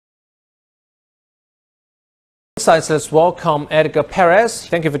Let's welcome Edgar Perez.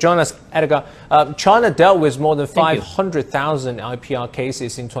 Thank you for joining us, Edgar. China dealt with more than 500,000 IPR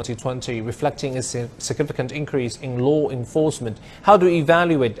cases in 2020, reflecting a significant increase in law enforcement. How do you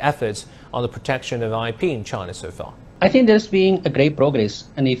evaluate efforts on the protection of IP in China so far? I think there's been a great progress.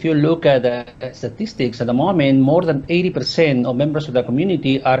 And if you look at the statistics at the moment, more than 80% of members of the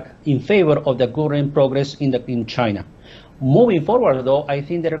community are in favor of the current progress in China. Moving forward, though, I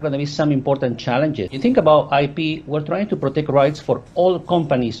think there are going to be some important challenges. You think about IP, we're trying to protect rights for all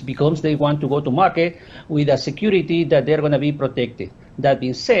companies because they want to go to market with a security that they're going to be protected. That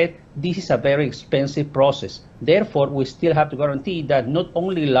being said, this is a very expensive process. Therefore, we still have to guarantee that not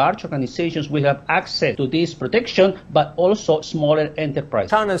only large organizations will have access to this protection, but also smaller enterprises.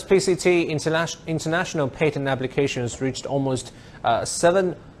 China's PCT international patent applications reached almost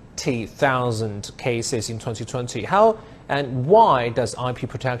 70,000 cases in 2020. How and why does IP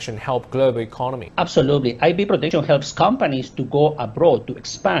protection help global economy? Absolutely. IP protection helps companies to go abroad, to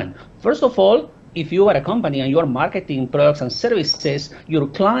expand. First of all, if you are a company and you are marketing products and services, your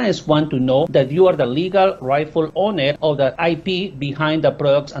clients want to know that you are the legal, rightful owner of the IP behind the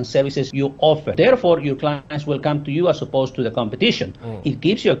products and services you offer. Therefore, your clients will come to you as opposed to the competition. It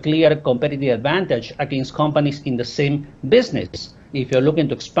gives you a clear competitive advantage against companies in the same business. If you're looking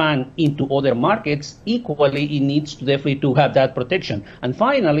to expand into other markets, equally, it needs to definitely to have that protection. And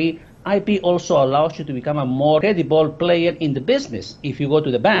finally, IP also allows you to become a more credible player in the business. If you go to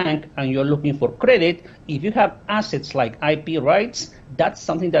the bank and you're looking for credit, if you have assets like IP rights, that's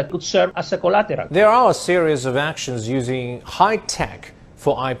something that could serve as a collateral. There are a series of actions using high tech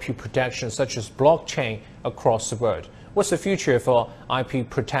for IP protection, such as blockchain across the world. What's the future for IP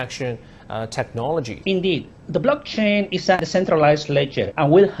protection technology? Indeed. The blockchain is a decentralized ledger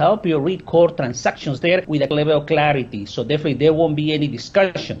and will help you record transactions there with a level of clarity. So definitely there won't be any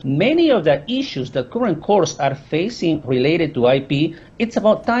discussion. Many of the issues that current courts are facing related to IP, it's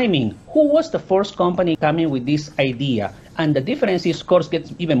about timing. Who was the first company coming with this idea? And the difference is, of course,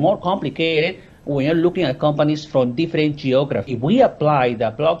 gets even more complicated when you're looking at companies from different geographies. If we apply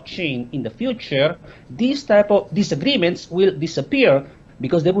the blockchain in the future, these type of disagreements will disappear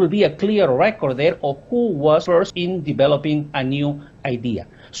because there will be a clear record there of who was first in developing a new idea.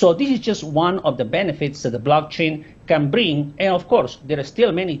 So this is just one of the benefits that the blockchain can bring. And of course, there are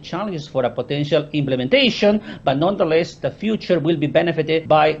still many challenges for a potential implementation, but nonetheless, the future will be benefited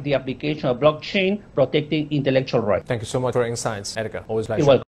by the application of blockchain protecting intellectual rights. Thank you so much for your insights, Edgar. Always pleasure. You're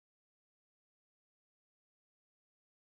welcome.